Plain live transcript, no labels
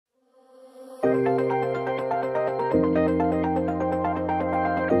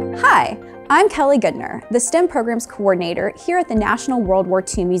Hi, I'm Kelly Goodner, the STEM Programs Coordinator here at the National World War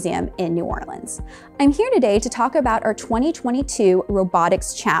II Museum in New Orleans. I'm here today to talk about our 2022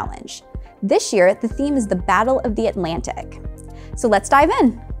 Robotics Challenge. This year, the theme is the Battle of the Atlantic. So let's dive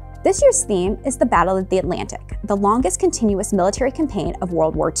in. This year's theme is the Battle of the Atlantic, the longest continuous military campaign of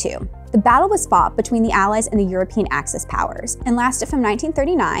World War II. The battle was fought between the Allies and the European Axis powers and lasted from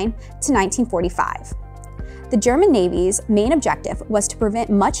 1939 to 1945. The German Navy's main objective was to prevent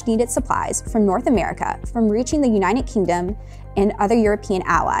much-needed supplies from North America from reaching the United Kingdom and other European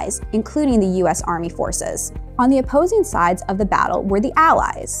allies, including the U.S. Army forces. On the opposing sides of the battle were the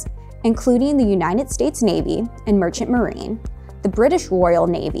Allies, including the United States Navy and Merchant Marine, the British Royal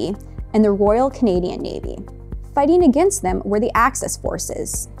Navy, and the Royal Canadian Navy. Fighting against them were the Axis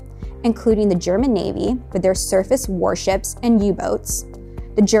forces, including the German Navy with their surface warships and U-boats,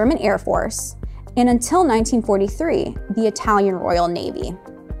 the German Air Force, and until 1943, the Italian Royal Navy.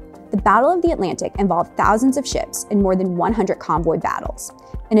 The Battle of the Atlantic involved thousands of ships and more than 100 convoy battles,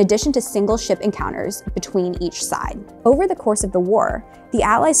 in addition to single ship encounters between each side. Over the course of the war, the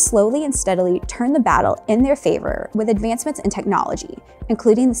Allies slowly and steadily turned the battle in their favor with advancements in technology,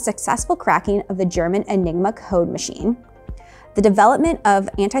 including the successful cracking of the German Enigma code machine, the development of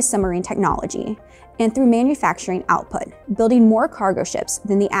anti-submarine technology, and through manufacturing output, building more cargo ships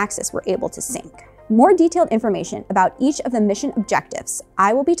than the Axis were able to sink. More detailed information about each of the mission objectives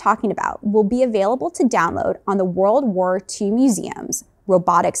I will be talking about will be available to download on the World War II Museum's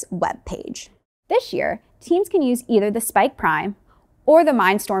Robotics webpage. This year, teams can use either the Spike Prime or the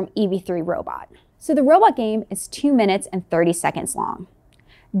Mindstorm EV3 robot. So the robot game is 2 minutes and 30 seconds long.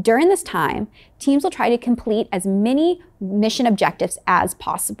 During this time, teams will try to complete as many mission objectives as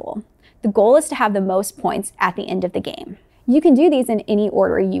possible. The goal is to have the most points at the end of the game. You can do these in any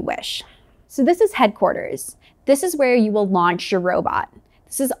order you wish. So this is headquarters. This is where you will launch your robot.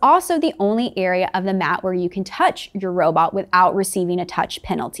 This is also the only area of the map where you can touch your robot without receiving a touch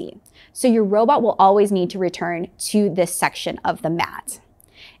penalty. So your robot will always need to return to this section of the mat.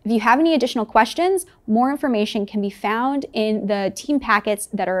 If you have any additional questions, more information can be found in the team packets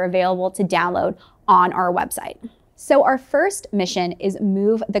that are available to download on our website. So our first mission is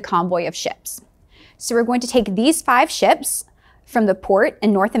move the convoy of ships. So we're going to take these 5 ships from the port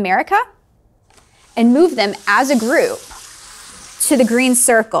in North America and move them as a group to the green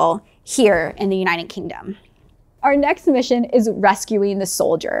circle here in the United Kingdom. Our next mission is rescuing the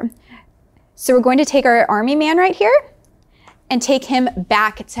soldier. So we're going to take our army man right here and take him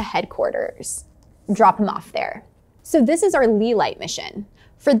back to headquarters, drop him off there. So this is our Lee light mission.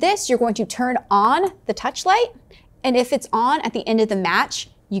 For this, you're going to turn on the touch light, and if it's on at the end of the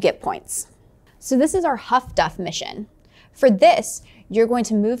match, you get points. So this is our Huff Duff mission. For this, you're going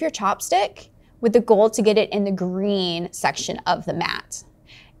to move your chopstick with the goal to get it in the green section of the mat.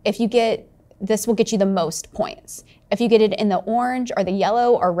 This will get you the most points. If you get it in the orange or the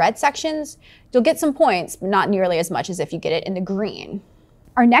yellow or red sections, you'll get some points, but not nearly as much as if you get it in the green.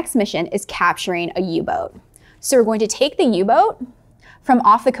 Our next mission is capturing a U-boat. So we're going to take the U-boat from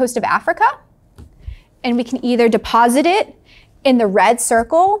off the coast of Africa, and we can either deposit it in the red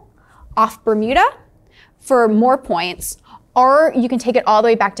circle off Bermuda for more points, or you can take it all the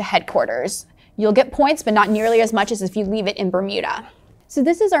way back to headquarters. You'll get points, but not nearly as much as if you leave it in Bermuda. So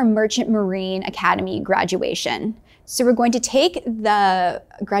this is our Merchant Marine Academy graduation. So we're going to take the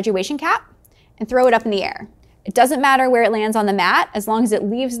graduation cap and throw it up in the air. It doesn't matter where it lands on the mat. As long as it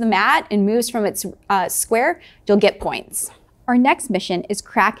leaves the mat and moves from its square, you'll get points. Our next mission is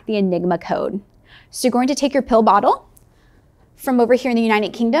crack the Enigma code. So you're going to take your pill bottle from over here in the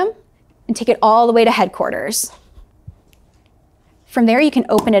United Kingdom and take it all the way to headquarters. From there, you can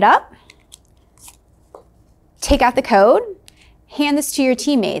open it up, take out the code, hand this to your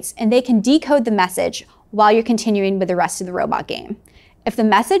teammates, and they can decode the message while you're continuing with the rest of the robot game. If the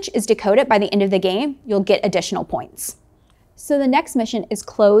message is decoded by the end of the game, you'll get additional points. So the next mission is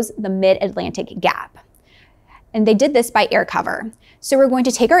close the Mid-Atlantic gap. And they did this by air cover. So we're going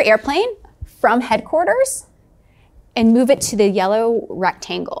to take our airplane from headquarters and move it to the yellow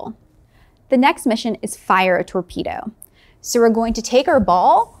rectangle. The next mission is fire a torpedo. So we're going to take our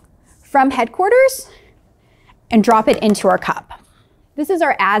ball from headquarters and drop it into our cup. This is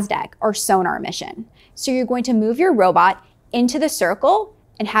our Aztec, our sonar mission. So you're going to move your robot into the circle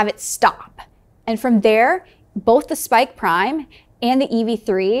and have it stop. And from there, both the Spike Prime and the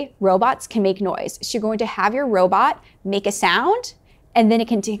EV3 robots can make noise. So you're going to have your robot make a sound, and then it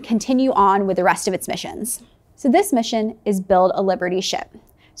can continue on with the rest of its missions. So this mission is build a Liberty ship.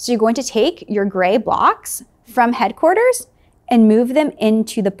 So you're going to take your gray blocks from headquarters and move them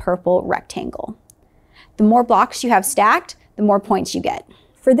into the purple rectangle. The more blocks you have stacked, the more points you get.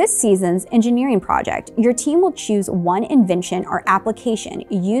 For this season's engineering project, your team will choose one invention or application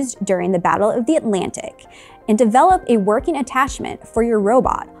used during the Battle of the Atlantic and develop a working attachment for your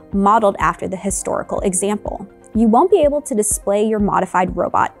robot modeled after the historical example. You won't be able to display your modified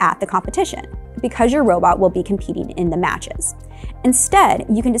robot at the competition because your robot will be competing in the matches. Instead,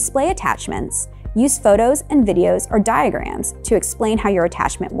 you can display attachments, use photos and videos or diagrams to explain how your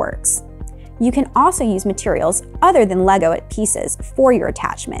attachment works. You can also use materials other than Lego pieces for your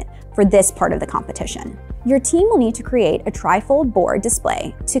attachment for this part of the competition. Your team will need to create a trifold board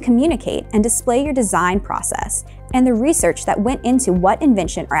display to communicate and display your design process and the research that went into what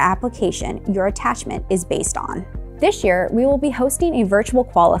invention or application your attachment is based on. This year, we will be hosting a virtual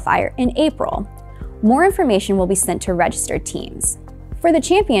qualifier in April. More information will be sent to registered teams. For the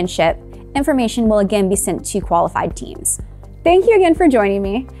championship, information will again be sent to qualified teams. Thank you again for joining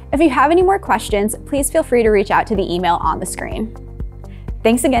me. If you have any more questions, please feel free to reach out to the email on the screen.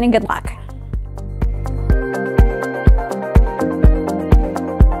 Thanks again and good luck.